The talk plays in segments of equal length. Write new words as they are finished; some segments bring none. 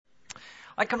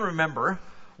I can remember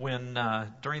when,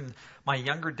 during my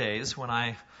younger days, when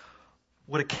I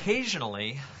would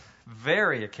occasionally,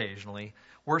 very occasionally,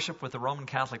 worship with the Roman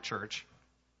Catholic Church.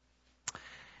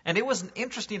 And it was an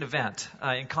interesting event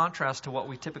in contrast to what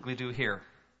we typically do here.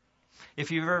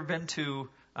 If you've ever been to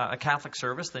a Catholic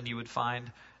service, then you would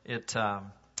find it,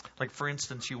 like for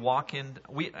instance, you walk in,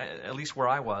 at least where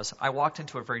I walked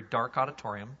into a very dark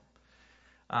auditorium.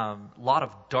 A lot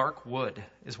of dark wood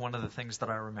is one of the things that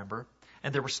I remember.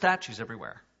 And there were statues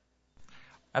everywhere.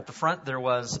 At the front, there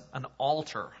was an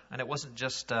altar. And it wasn't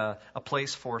just a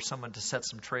place for someone to set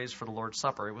some trays for the Lord's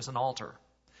Supper. It was an altar.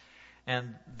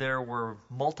 And there were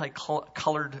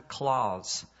multicolored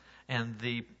cloths. And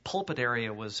the pulpit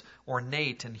area was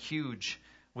ornate and huge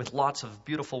with lots of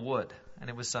beautiful wood. And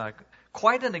it was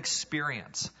quite an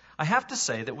experience. I have to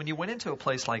say that when you went into a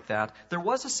place like that, there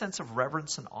was a sense of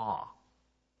reverence and awe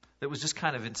that was just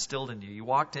kind of instilled in you. You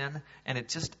walked in, and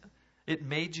it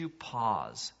made you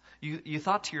pause. You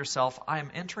thought to yourself, I am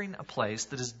entering a place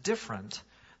that is different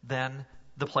than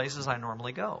the places I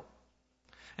normally go.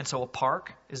 And so a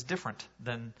park is different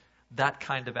than that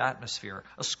kind of atmosphere.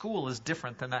 A school is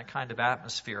different than that kind of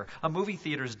atmosphere. A movie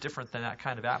theater is different than that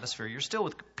kind of atmosphere. You're still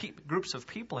with groups of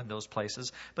people in those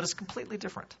places, but it's completely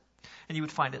different. And you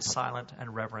would find it silent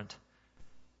and reverent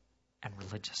and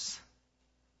religious.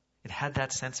 It had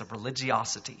that sense of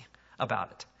religiosity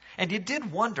about it. And you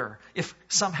did wonder if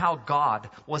somehow God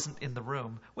wasn't in the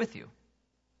room with you.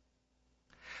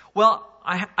 Well,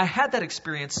 I had that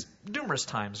experience numerous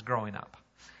times growing up.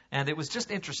 And it was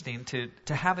just interesting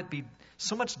to have it be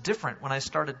so much different when I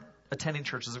started attending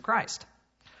Churches of Christ.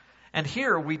 And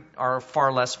here we are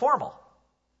far less formal.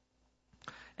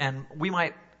 And we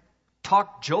might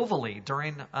talk jovially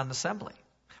during an assembly.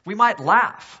 We might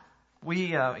laugh.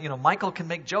 Michael can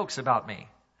make jokes about me.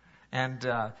 And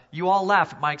you all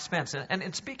laugh at my expense.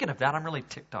 And speaking of that, I'm really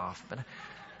ticked off. But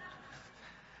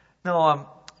no,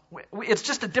 it's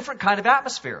just a different kind of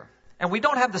atmosphere. And we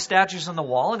don't have the statues on the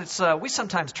wall, and we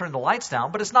sometimes turn the lights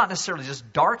down, but it's not necessarily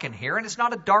just dark in here, and it's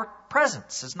not a dark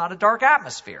presence. It's not a dark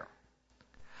atmosphere.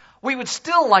 We would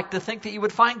still like to think that you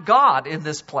would find God in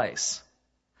this place,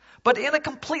 but in a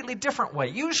completely different way,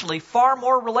 usually far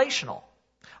more relational.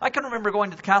 I can remember going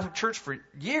to the Catholic Church for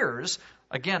years,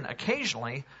 again,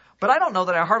 occasionally, but I don't know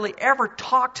that I hardly ever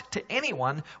talked to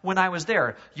anyone when I was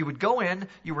there. You would go in,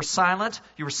 you were silent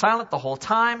the whole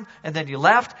time, and then you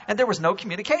left, and there was no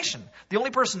communication. The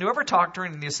only person who ever talked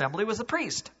during the assembly was the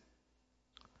priest.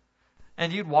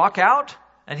 And you'd walk out,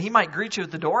 and he might greet you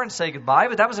at the door and say goodbye,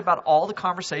 but that was about all the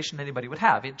conversation anybody would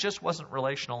have. It just wasn't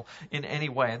relational in any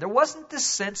way. And there wasn't this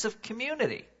sense of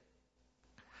community.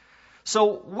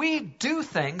 So we do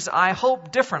things, I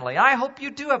hope, differently. I hope you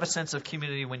do have a sense of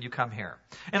community when you come here.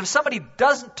 And if somebody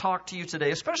doesn't talk to you today,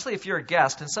 especially if you're a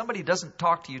guest and somebody doesn't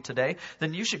talk to you today,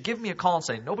 then you should give me a call and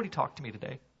say, nobody talked to me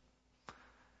today.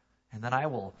 And then I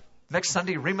will, next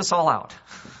Sunday, ream us all out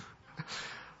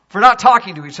for not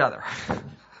talking to each other.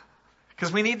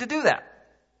 Because we need to do that.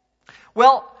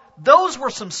 Well, those were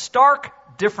some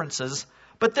stark differences,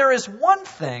 but there is one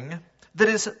thing that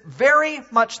is very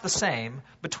much the same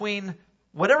between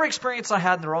whatever experience I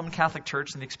had in the Roman Catholic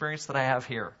Church and the experience that I have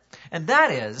here. And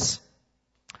that is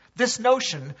this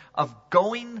notion of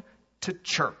going to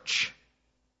church.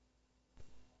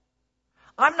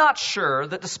 I'm not sure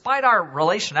that despite our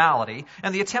relationality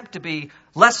and the attempt to be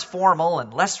less formal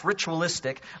and less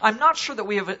ritualistic, I'm not sure that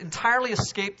we have entirely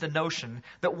escaped the notion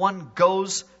that one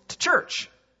goes to church.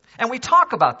 And we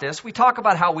talk about this. We talk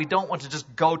about how we don't want to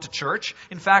just go to church.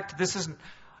 In fact, this isn't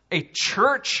a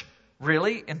church,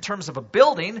 really, in terms of a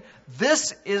building.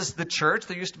 This is the church.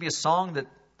 There used to be a song that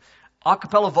a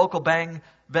cappella vocal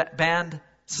band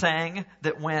sang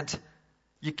that went,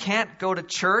 you can't go to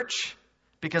church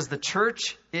because the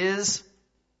church is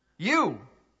you.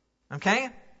 Okay?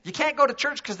 You can't go to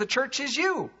church because the church is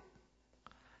you.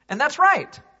 And that's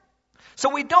right. So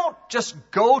we don't just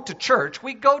go to church.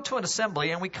 We go to an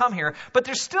assembly and we come here. But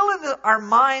there's still in our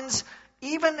minds,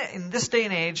 even in this day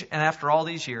and age and after all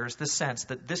these years, this sense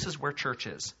that this is where church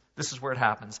is. This is where it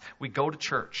happens. We go to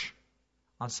church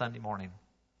on Sunday morning.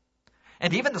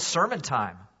 And even the sermon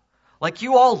time. Like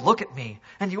you all look at me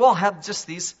and you all have just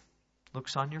these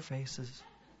looks on your faces.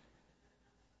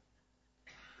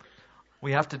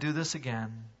 We have to do this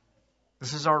again.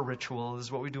 This is our ritual. This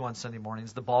is what we do on Sunday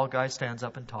mornings. The bald guy stands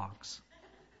up and talks.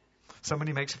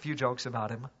 Somebody makes a few jokes about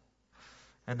him.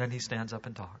 And then he stands up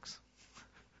and talks.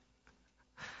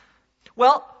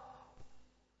 Well,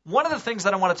 one of the things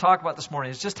that I want to talk about this morning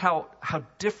is just how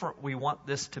different we want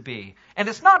this to be. And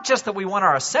it's not just that we want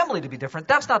our assembly to be different.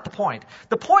 That's not the point.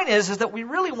 The point is that we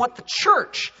really want the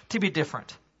church to be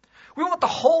different. We want the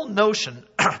whole notion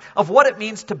of what it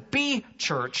means to be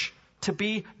church to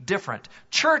be different.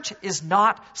 Church is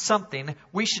not something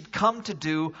we should come to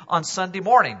do on Sunday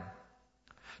morning.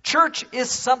 Church is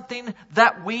something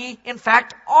that we, in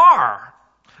fact, are.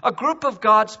 A group of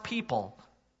God's people.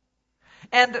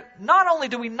 And not only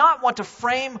do we not want to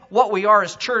frame what we are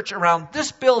as church around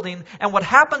this building and what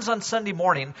happens on Sunday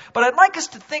morning, but I'd like us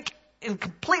to think in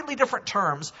completely different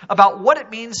terms about what it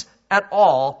means at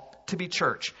all to be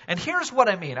church. And here's what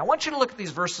I mean. I want you to look at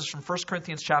these verses from 1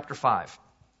 Corinthians chapter 5.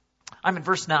 I'm in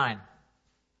verse 9.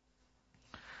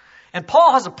 And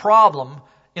Paul has a problem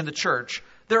in the church.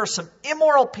 There are some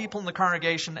immoral people in the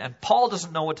congregation, and Paul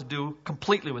doesn't know what to do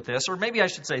completely with this. Or maybe I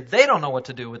should say they don't know what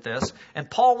to do with this,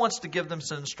 and Paul wants to give them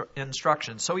some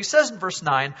instructions. So he says in verse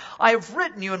 9, I have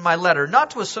written you in my letter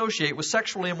not to associate with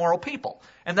sexually immoral people.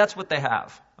 And that's what they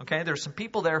have. Okay, there's some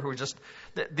people there who are just,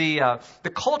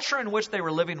 the culture in which they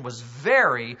were living was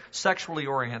very sexually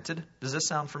oriented. Does this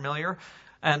sound familiar?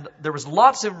 And there was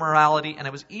lots of immorality, and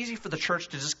it was easy for the church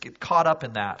to just get caught up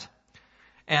in that.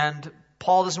 And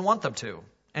Paul doesn't want them to.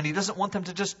 And he doesn't want them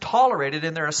to just tolerate it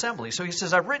in their assembly. So he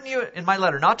says, I've written you in my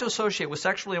letter not to associate with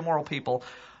sexually immoral people,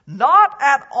 not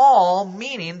at all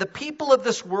meaning the people of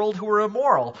this world who are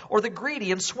immoral, or the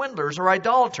greedy and swindlers or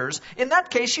idolaters. In that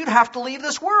case, you'd have to leave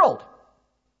this world.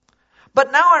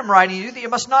 But now I'm writing you that you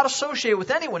must not associate with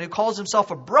anyone who calls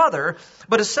himself a brother,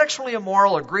 but is sexually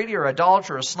immoral or greedy or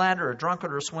idolater or a slanderer or a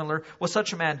drunkard or a swindler. With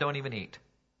such a man, don't even eat.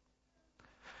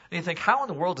 And you think, how in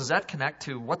the world does that connect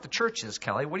to what the church is,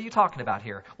 Kelly? What are you talking about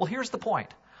here? Well, here's the point.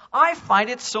 I find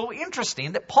it so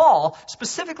interesting that Paul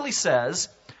specifically says,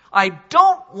 I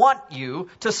don't want you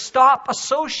to stop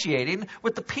associating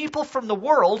with the people from the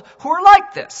world who are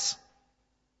like this.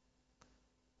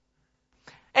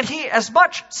 And he as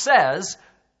much says,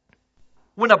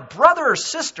 when a brother or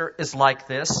sister is like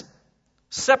this,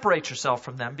 separate yourself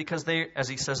from them because they, as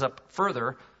he says up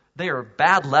further, they are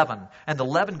bad leaven. And the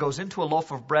leaven goes into a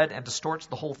loaf of bread and distorts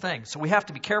the whole thing. So we have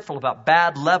to be careful about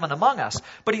bad leaven among us.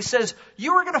 But he says,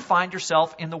 you are going to find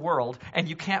yourself in the world, and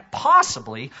you can't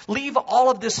possibly leave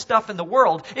all of this stuff in the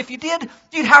world. If you did,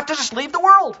 you'd have to just leave the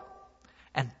world.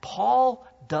 And Paul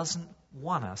doesn't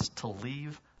want us to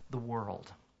leave the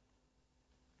world.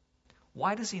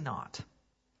 Why does he not?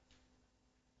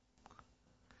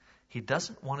 He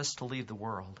doesn't want us to leave the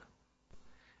world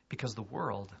because the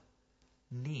world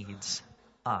needs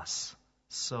us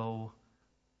so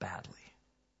badly.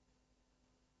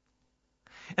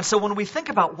 And so when we think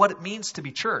about what it means to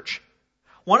be church,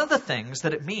 one of the things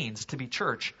that it means to be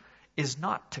church is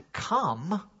not to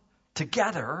come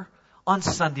together on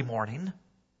Sunday morning.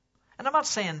 And I'm not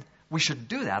saying we shouldn't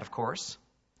do that, of course.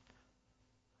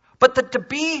 But that to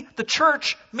be the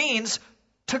church means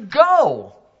to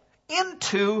go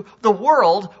into the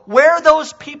world where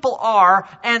those people are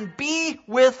and be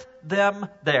with them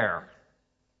there.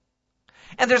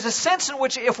 And there's a sense in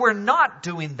which if we're not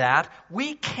doing that,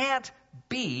 we can't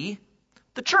be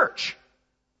the church.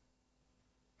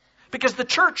 Because the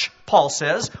church, Paul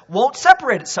says, won't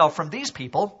separate itself from these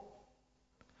people,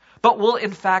 but will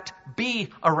in fact be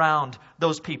around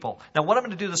those people. Now what I'm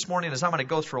going to do this morning is I'm going to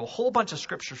go through a whole bunch of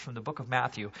scriptures from the book of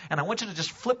Matthew. And I want you to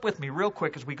just flip with me real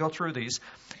quick as we go through these.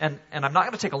 And I'm not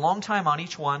going to take a long time on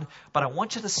each one, but I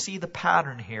want you to see the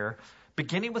pattern here,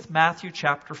 beginning with Matthew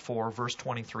chapter 4, verse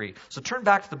 23. So turn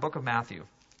back to the book of Matthew.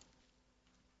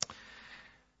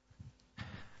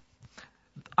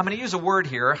 I'm going to use a word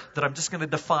here that I'm just going to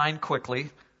define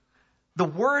quickly. The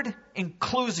word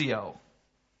inclusio.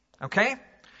 Okay?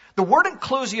 The word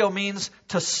inclusio means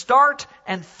to start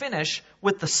and finish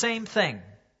with the same thing,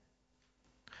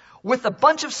 with a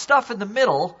bunch of stuff in the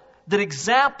middle that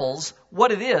examples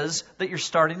what it is that you're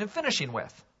starting and finishing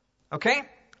with. Okay?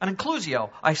 An inclusio.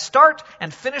 I start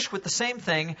and finish with the same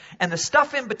thing, and the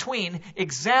stuff in between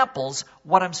examples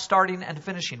what I'm starting and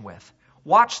finishing with.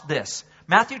 Watch this.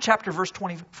 Matthew chapter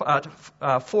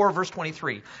 4, verse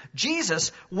 23.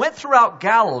 Jesus went throughout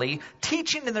Galilee,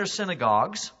 teaching in their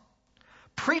synagogues,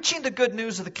 preaching the good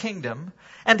news of the kingdom,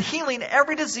 and healing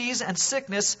every disease and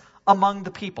sickness among the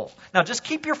people. Now just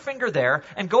keep your finger there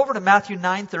and go over to Matthew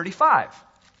 9:35.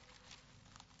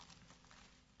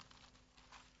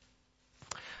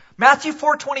 Matthew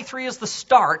 4:23 is the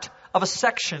start of a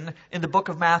section in the book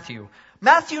of Matthew.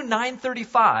 Matthew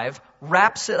 9:35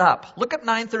 wraps it up. Look at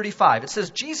 9:35. It says,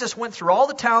 Jesus went through all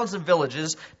the towns and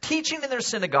villages, teaching in their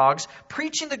synagogues,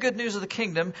 preaching the good news of the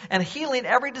kingdom, and healing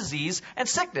every disease and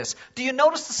sickness. Do you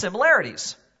notice the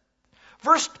similarities?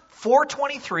 Verse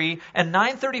 4:23 and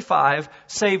 9:35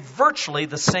 say virtually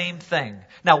the same thing.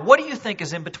 Now, what do you think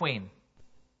is in between?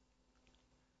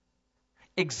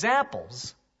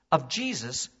 Examples of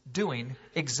Jesus doing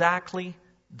exactly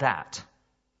that.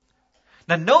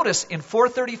 Now notice in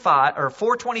 4:35 or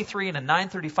 4:23 and in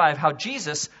 9:35 how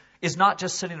Jesus is not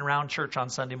just sitting around church on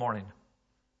Sunday morning.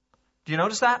 Do you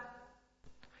notice that?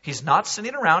 He's not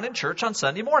sitting around in church on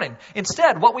Sunday morning.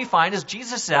 Instead, what we find is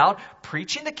Jesus is out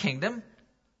preaching the kingdom.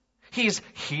 He's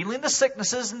healing the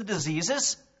sicknesses and the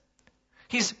diseases.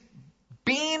 He's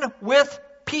being with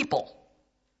people.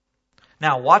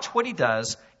 Now, watch what he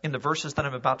does in the verses that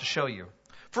I'm about to show you.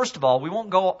 First of all, we won't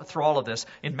go through all of this.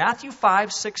 In Matthew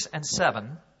 5, 6, and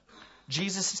 7,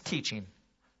 Jesus is teaching.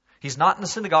 He's not in the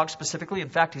synagogue specifically. In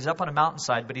fact, he's up on a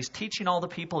mountainside, but he's teaching all the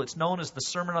people. It's known as the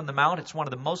Sermon on the Mount. It's one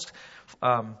of the most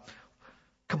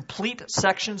complete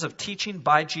sections of teaching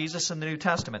by Jesus in the New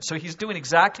Testament. So he's doing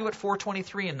exactly what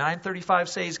 4:23 and 9:35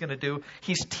 say he's going to do.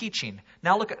 He's teaching.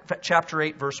 Now look at chapter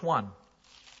 8, verse 1.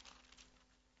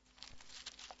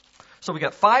 So we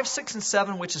got 5, 6, and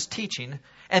 7, which is teaching.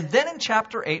 And then in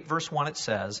chapter 8, verse 1, it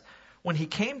says, when he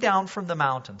came down from the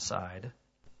mountainside,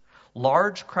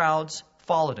 large crowds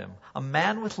followed him. A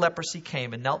man with leprosy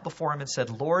came and knelt before him and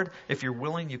said, Lord, if you're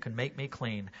willing, you can make me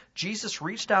clean. Jesus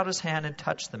reached out his hand and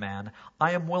touched the man.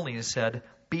 I am willing, he said,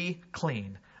 be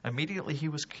clean. Immediately he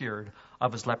was cured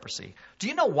of his leprosy. Do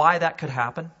you know why that could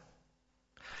happen?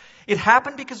 It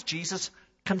happened because Jesus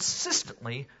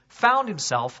consistently found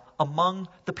himself among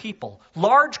the people.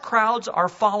 Large crowds are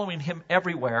following him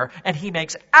everywhere, and he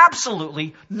makes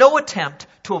absolutely no attempt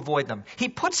to avoid them. He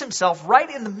puts himself right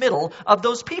in the middle of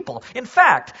those people. In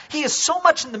fact, he is so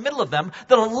much in the middle of them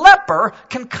that a leper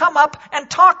can come up and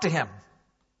talk to him.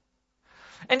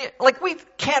 And we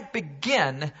can't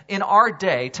begin in our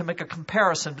day to make a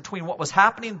comparison between what was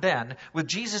happening then with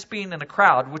Jesus being in a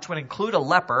crowd, which would include a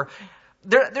leper.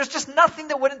 There's just nothing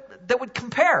that would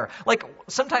compare. Like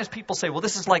sometimes people say, well,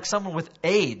 this is like someone with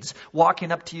AIDS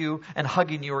walking up to you and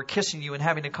hugging you or kissing you and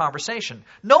having a conversation.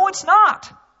 No, it's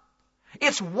not.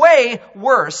 It's way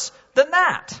worse than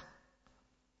that.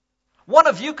 One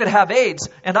of you could have AIDS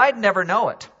and I'd never know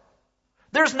it.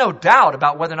 There's no doubt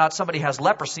about whether or not somebody has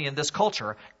leprosy in this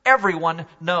culture. Everyone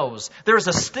knows. There's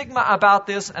a stigma about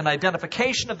this, an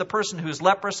identification of the person who's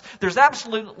leprous. There's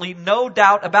absolutely no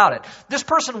doubt about it. This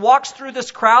person walks through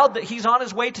this crowd that he's on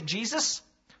his way to Jesus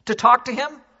to talk to him.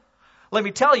 Let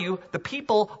me tell you, the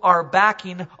people are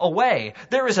backing away.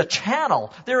 There is a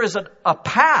channel. There is a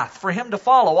path for him to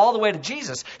follow all the way to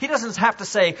Jesus. He doesn't have to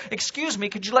say, excuse me,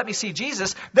 could you let me see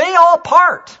Jesus? They all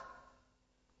part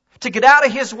to get out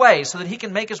of his way so that he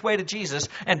can make his way to Jesus.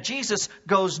 And Jesus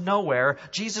goes nowhere.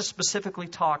 Jesus specifically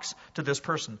talks to this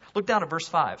person. Look down at verse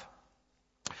 5.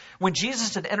 When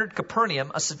Jesus had entered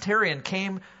Capernaum, a centurion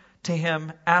came to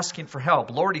him asking for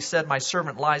help. Lord, he said, my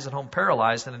servant lies at home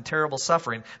paralyzed and in terrible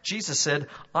suffering. Jesus said,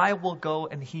 I will go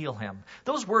and heal him.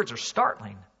 Those words are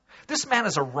startling. This man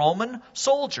is a Roman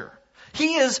soldier.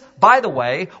 He is, by the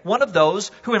way, one of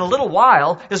those who in a little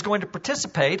while is going to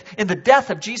participate in the death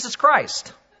of Jesus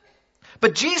Christ.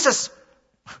 But Jesus,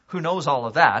 who knows all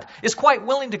of that, is quite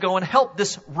willing to go and help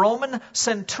this Roman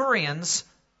centurion's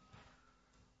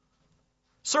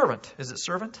servant. Is it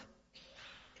servant?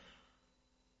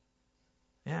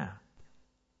 Yeah.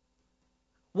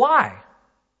 Why?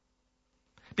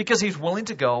 Because he's willing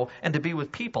to go and to be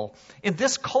with people. In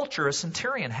this culture, a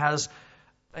centurion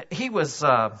he was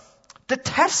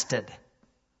detested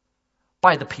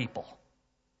by the people.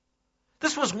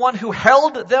 This was one who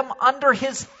held them under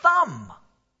his thumb.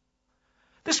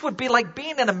 This would be like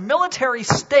being in a military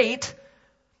state,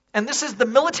 and this is the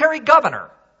military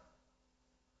governor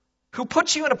who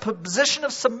puts you in a position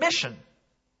of submission.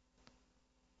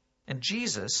 And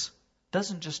Jesus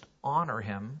doesn't just honor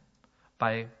him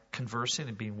by conversing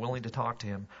and being willing to talk to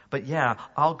him, but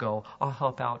I'll go, I'll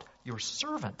help out your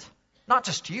servant. Not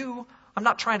just you. I'm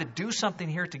not trying to do something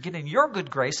here to get in your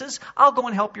good graces. I'll go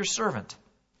and help your servant.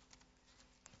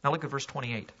 Now look at verse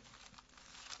 28.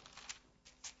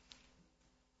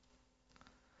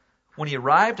 When he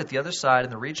arrived at the other side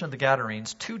in the region of the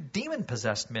Gadarenes, 2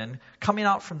 demon-possessed men coming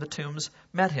out from the tombs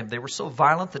met him. They were so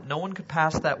violent that no one could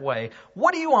pass that way.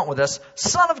 What do you want with us?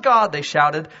 Son of God, they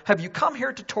shouted. Have you come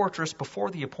here to torture us before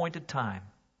the appointed time?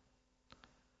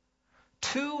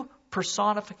 2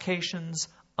 personifications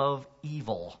of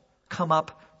evil come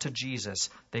up to Jesus.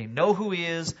 They know who he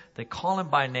is. They call him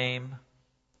by name.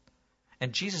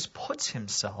 And Jesus puts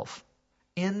himself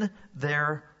in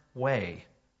their way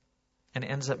and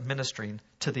ends up ministering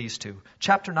to these 2.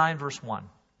 Chapter 9, verse 1.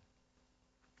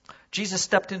 Jesus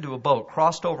stepped into a boat,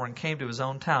 crossed over, and came to his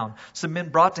own town. Some men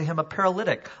brought to him a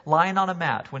paralytic lying on a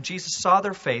mat. When Jesus saw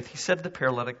their faith, he said to the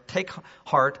paralytic, take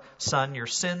heart, son, your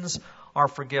sins are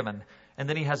forgiven. And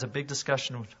then he has a big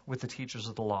discussion with the teachers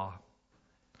of the law.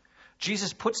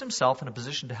 Jesus puts himself in a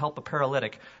position to help a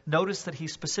paralytic. Notice that he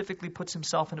specifically puts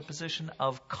himself in a position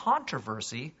of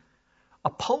controversy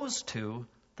opposed to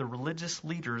the religious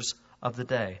leaders of the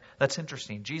day. That's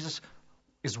interesting. Jesus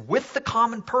is with the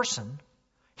common person,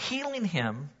 healing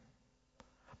him,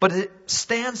 but it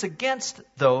stands against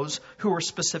those who are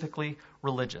specifically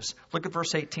religious. Look at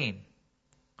verse 18.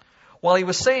 While he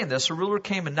was saying this, a ruler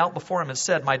came and knelt before him and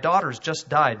said, "My daughter's just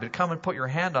died, but come and put your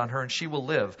hand on her and she will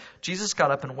live." Jesus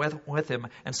got up and went with him,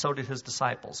 and so did his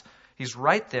disciples. He's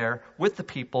right there with the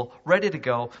people, ready to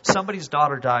go. Somebody's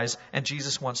daughter dies, and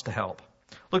Jesus wants to help.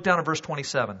 Look down at verse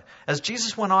 27. As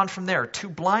Jesus went on from there, 2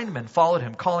 blind men followed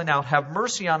him, calling out, "Have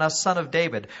mercy on us, Son of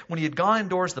David." When he had gone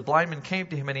indoors, the blind men came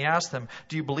to him, and he asked them,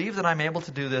 "Do you believe that I'm able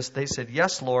to do this?" They said,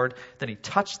 "Yes, Lord." Then he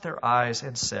touched their eyes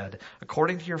and said,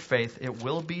 "According to your faith, it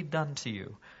will be done to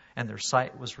you." And their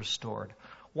sight was restored.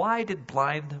 Why did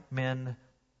blind men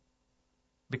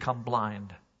become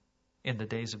blind in the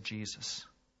days of Jesus?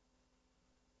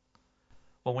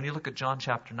 Well, when you look at John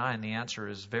chapter 9, the answer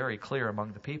is very clear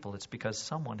among the people. It's because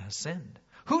someone has sinned.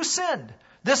 Who sinned?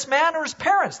 This man or his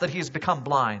parents that he has become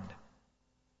blind?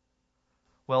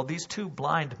 Well, these 2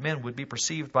 blind men would be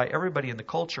perceived by everybody in the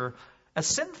culture as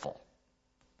sinful.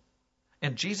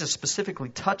 And Jesus specifically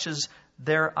touches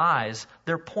their eyes,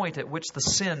 their point at which the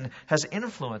sin has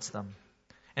influenced them,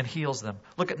 and heals them.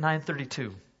 Look at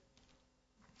 9:32.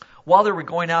 While they were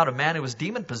going out, a man who was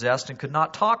demon-possessed and could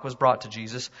not talk was brought to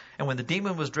Jesus. And when the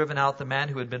demon was driven out, the man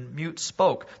who had been mute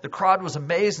spoke. The crowd was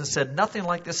amazed and said, "Nothing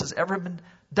like this has ever been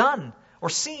done or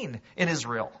seen in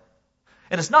Israel."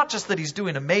 And it's not just that he's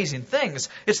doing amazing things.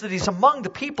 It's that he's among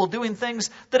the people doing things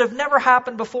that have never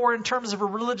happened before in terms of a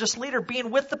religious leader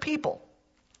being with the people.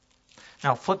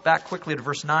 Now flip back quickly to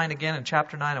verse 9 again in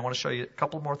chapter 9. I want to show you a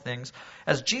couple more things.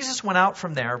 As Jesus went out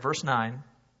from there, verse 9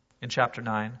 in chapter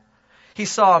 9, he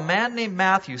saw a man named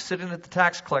Matthew sitting at the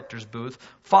tax collector's booth.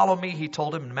 "Follow me," he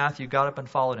told him, and Matthew got up and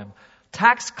followed him.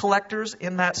 Tax collectors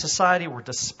in that society were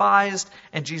despised,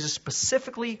 and Jesus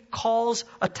specifically calls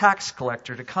a tax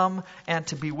collector to come and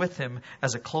to be with him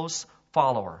as a close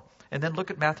follower. And then look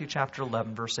at Matthew chapter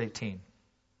 11, verse 18.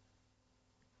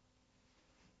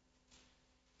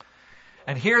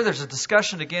 And here there's a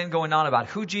discussion again going on about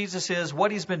who Jesus is,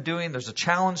 what he's been doing. There's a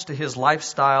challenge to his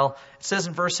lifestyle. It says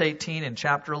in verse 18 in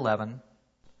chapter 11,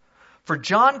 "For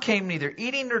John came neither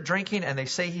eating nor drinking, and they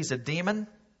say he's a demon.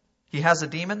 He has a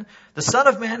demon. The Son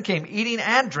of Man came eating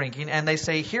and drinking, and they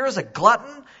say, here is a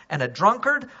glutton and a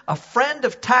drunkard, a friend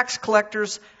of tax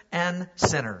collectors and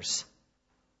sinners."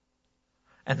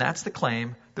 And that's the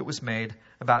claim that was made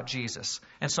about Jesus.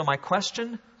 And so my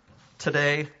question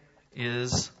today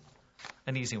is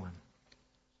an easy one.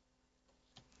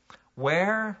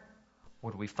 Where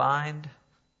would we find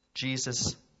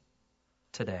Jesus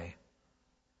today?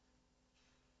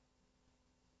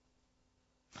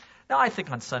 Now, I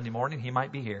think on Sunday morning he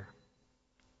might be here.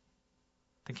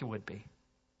 I think he would be.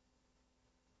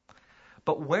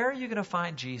 But where are you going to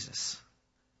find Jesus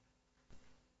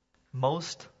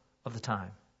most of the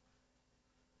time?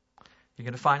 You're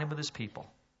going to find him with his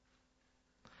people.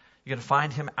 You're going to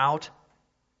find him out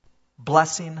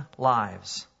blessing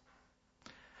lives.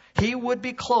 He would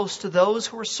be close to those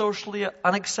who are socially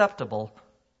unacceptable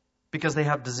because they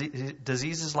have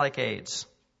diseases like AIDS.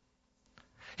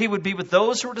 He would be with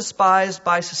those who are despised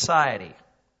by society.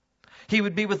 He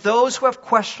would be with those who have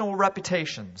questionable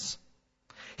reputations.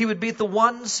 He would be with the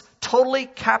ones totally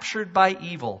captured by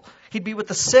evil. He'd be with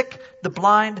the sick, the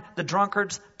blind, the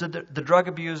drunkards, the drug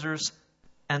abusers,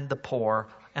 and the poor.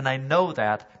 And I know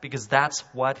that because that's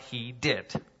what he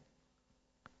did.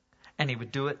 And he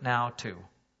would do it now too.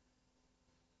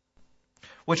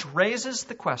 Which raises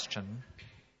the question,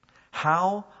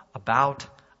 how about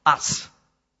us?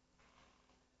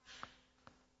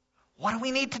 What do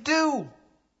we need to do?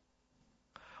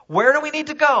 Where do we need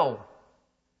to go?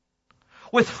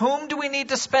 With whom do we need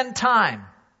to spend time?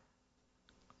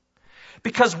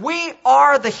 Because we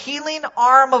are the healing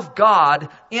arm of God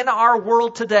in our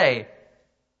world today.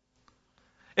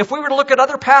 If we were to look at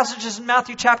other passages in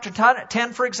Matthew chapter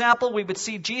 10, for example, we would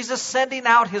see Jesus sending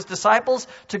out his disciples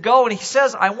to go. And he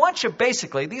says, I want you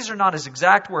basically, these are not his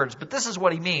exact words, but this is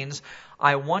what he means.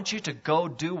 I want you to go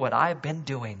do what I've been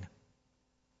doing.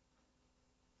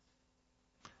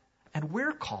 And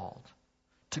we're called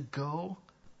to go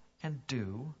and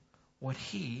do what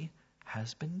he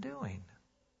has been doing.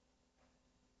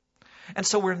 And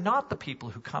so we're not the people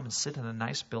who come and sit in a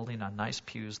nice building on nice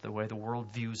pews the way the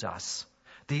world views us.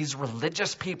 These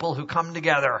religious people who come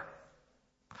together,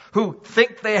 who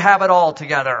think they have it all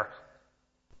together.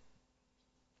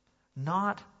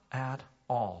 Not at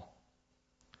all.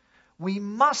 We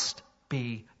must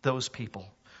be those people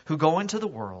who go into the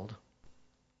world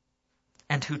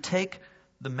and who take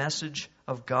the message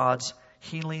of God's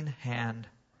healing hand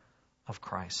of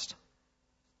Christ.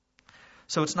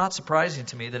 So it's not surprising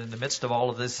to me that in the midst of all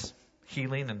of this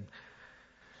healing and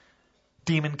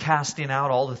demon casting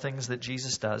out, all the things that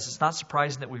Jesus does, it's not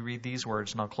surprising that we read these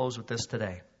words, and I'll close with this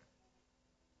today.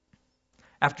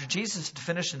 After Jesus had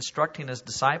finished instructing his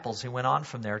disciples, he went on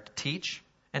from there to teach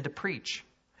and to preach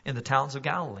in the towns of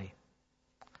Galilee.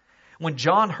 When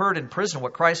John heard in prison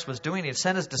what Christ was doing, he had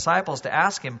sent his disciples to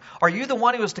ask him, "Are you the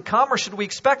one who is to come, or should we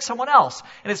expect someone else?"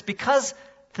 And it's because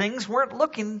things weren't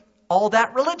looking all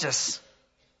that religious.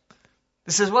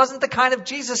 This wasn't the kind of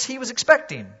Jesus he was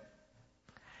expecting.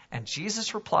 And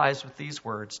Jesus replies with these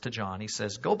words to John. He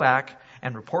says, "Go back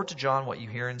and report to John what you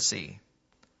hear and see.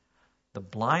 The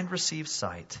blind receive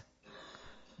sight,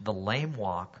 the lame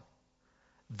walk,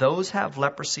 those have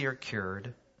leprosy are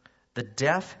cured, the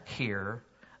deaf hear,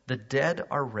 the dead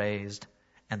are raised,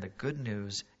 and the good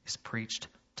news is preached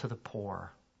to the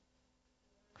poor.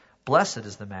 Blessed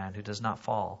is the man who does not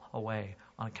fall away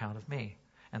on account of me."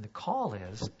 And the call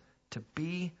is to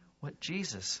be what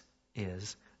Jesus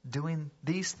is, doing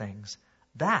these things.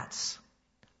 That's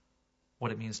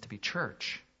what it means to be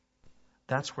church.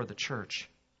 That's where the church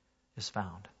is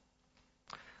found.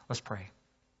 Let's pray.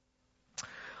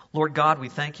 Lord God, we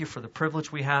thank you for the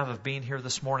privilege we have of being here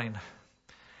this morning.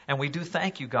 And we do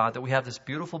thank you, God, that we have this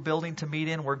beautiful building to meet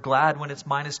in. We're glad when it's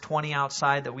minus 20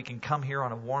 outside that we can come here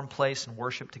on a warm place and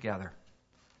worship together.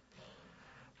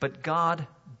 But God,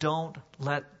 don't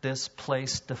let this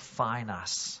place define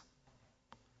us.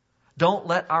 Don't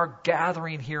let our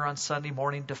gathering here on Sunday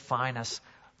morning define us.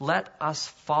 Let us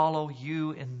follow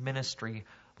you in ministry.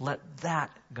 Let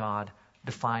that, God,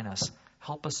 define us.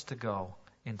 Help us to go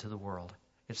into the world.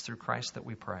 It's through Christ that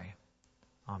we pray.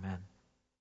 Amen.